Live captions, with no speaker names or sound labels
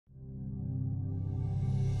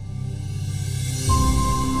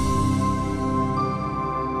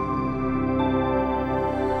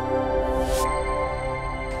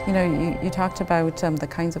You know, you talked about the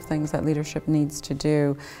kinds of things that leadership needs to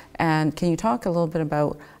do, and can you talk a little bit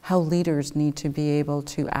about how leaders need to be able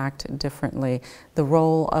to act differently? The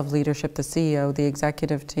role of leadership, the CEO, the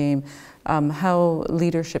executive team, how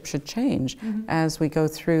leadership should change as we go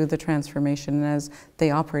through the transformation and as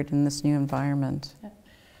they operate in this new environment. Yeah.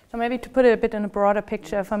 So maybe to put it a bit in a broader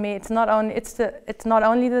picture, for me, it's not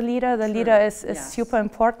only the leader. The leader is super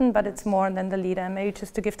important, but it's more than the leader. And maybe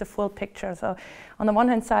just to give the full picture. So on the one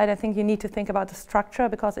hand side, I think you need to think about the structure,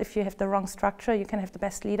 because if you have the wrong structure, you can have the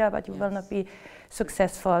best leader, but you will not be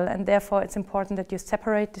successful. And therefore, it's important that you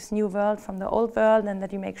separate this new world from the old world, and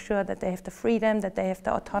that you make sure that they have the freedom, that they have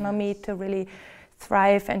the autonomy to really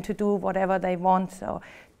thrive and to do whatever they want. So.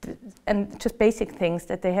 And just basic things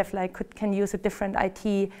that they have, like can use a different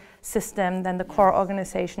IT system than the core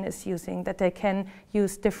organization is using, that they can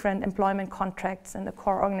use different employment contracts than the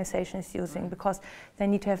core organization is using, because they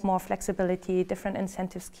need to have more flexibility, different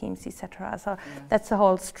incentive schemes, etc. So that's the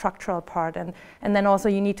whole structural part. And then also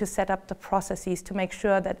you need to set up the processes to make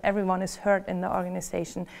sure that everyone is heard in the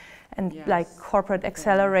organization, and like corporate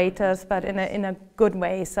accelerators, but in a good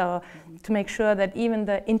way. So to make sure that even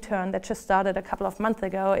the intern that just started a couple of months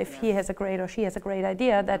ago, if he has a great or she has a great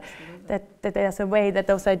idea, that there's a way that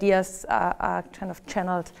those ideas are kind of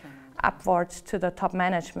channeled upwards to the top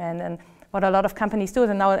management. And what a lot of companies do,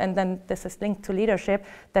 and then this is linked to leadership,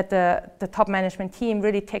 that the top management team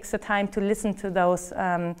really takes the time to listen to those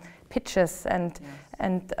pitches.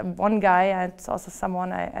 And one guy, it's also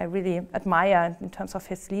someone I really admire in terms of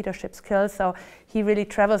his leadership skills. So he really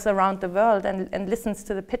travels around the world and listens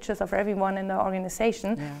to the pitches of everyone in the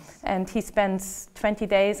organization. And he spends 20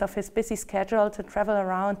 days of his busy schedule to travel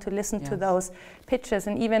around to listen to those pitches.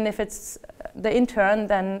 And even if it's the intern,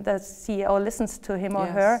 then the CEO listens to him or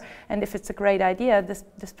her. And if it's a great idea,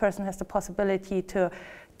 this person has the possibility to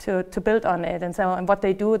build on it. And so, and what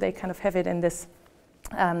they do, they kind of have it in this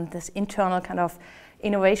internal kind of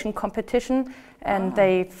innovation competition, and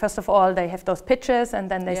they first of all they have those pitches, and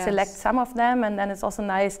then they select some of them, and then it's also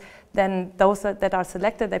nice, then those that are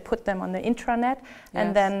selected, they put them on the intranet,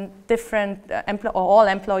 and then different all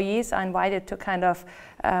employees are invited to kind of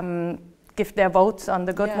give their votes on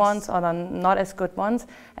the good ones or on not as good ones,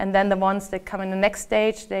 and then the ones that come in the next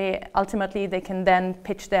stage, they can then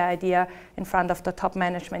pitch their idea in front of the top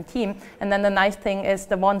management team. And then the nice thing is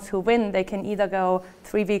the ones who win, they can either go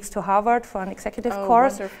 3 weeks to Harvard for an executive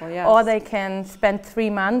course, or they can spend 3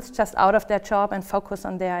 months just out of their job and focus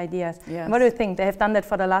on their ideas. And what do you think? They have done that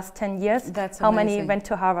for the last 10 years. That's How amazing. many went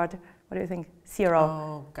to Harvard? What do you think? 0.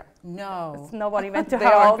 Oh, God. No. Nobody went to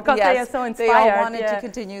Harvard because they are so inspired. They all wanted to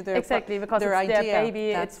continue their because their it's idea. their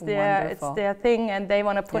baby, That's it's their thing, and they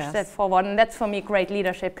want to push that forward. And that's for me great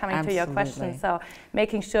leadership, coming to your question. So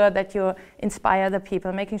making sure that you inspire the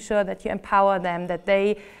people, making sure that you empower them, that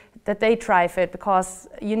they drive it, because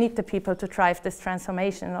you need the people to drive this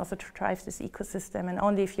transformation and also to drive this ecosystem. And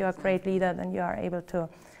only if you're a great leader, then you are able to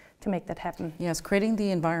make that happen. Yes, creating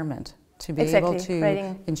the environment to be able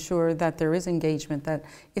to ensure that there is engagement, that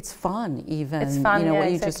it's fun even. It's fun, you know,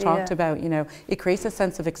 what you just talked about, you know, it creates a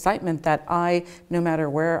sense of excitement that no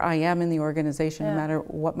matter where I am in the organization, no matter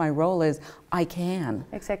what my role is, I can.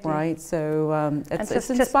 Right? So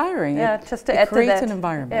it's inspiring. Just to add to that. It creates an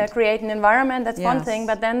environment. Yeah, create an environment, that's one thing,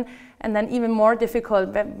 but then even more difficult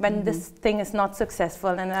when this thing is not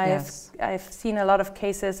successful. And I've seen a lot of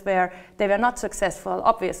cases where they were not successful,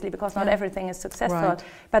 obviously, because not everything is successful.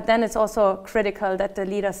 But then it's also critical that the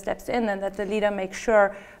leader steps in and that the leader makes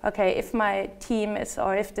sure, okay, if my team is,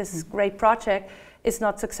 or if this great project is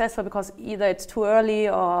not successful because either it's too early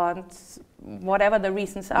or whatever the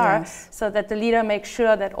reasons are, so that the leader makes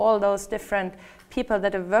sure that all those different people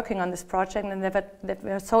that are working on this project and that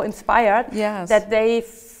were so inspired, that they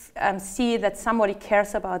see that somebody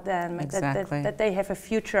cares about them, that they have a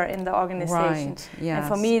future in the organization. And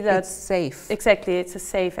for me, it's safe. Exactly, it's a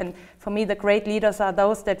safe. And for me, the great leaders are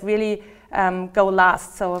those that really go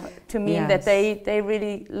last. So to mean that they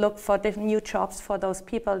really look for new jobs for those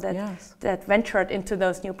people that ventured into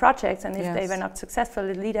those new projects. And if they were not successful,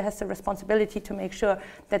 the leader has the responsibility to make sure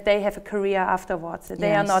that they have a career afterwards. That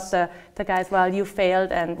they are not the guys, well, you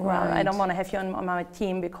failed, and well, I don't want to have you on my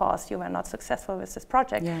team because you were not successful with this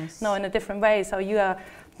project. No, in a different way. So you are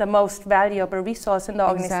the most valuable resource in the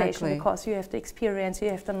organization because you have the experience, you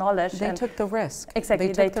have the knowledge. They took the risk. Exactly.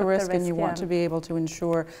 They took the risk, and you want to be able to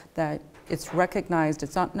ensure that it's recognized.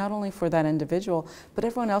 It's not only for that individual, but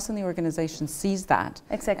everyone else in the organization sees that.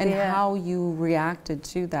 And how you reacted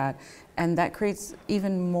to that. And that creates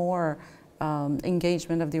even more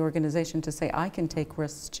engagement of the organization to say, I can take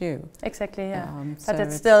risks too. Exactly, but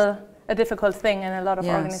it's still a difficult thing in a lot of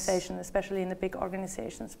yes. organizations, especially in the big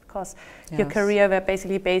organizations, because yes. your career were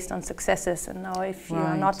basically based on successes, and now if you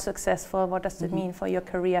are not successful, what does it mean for your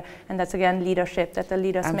career? And that's again leadership, that the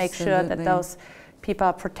leaders Absolutely. make sure that those people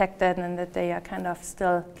are protected and that they are kind of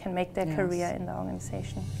still can make their yes. career in the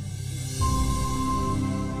organization.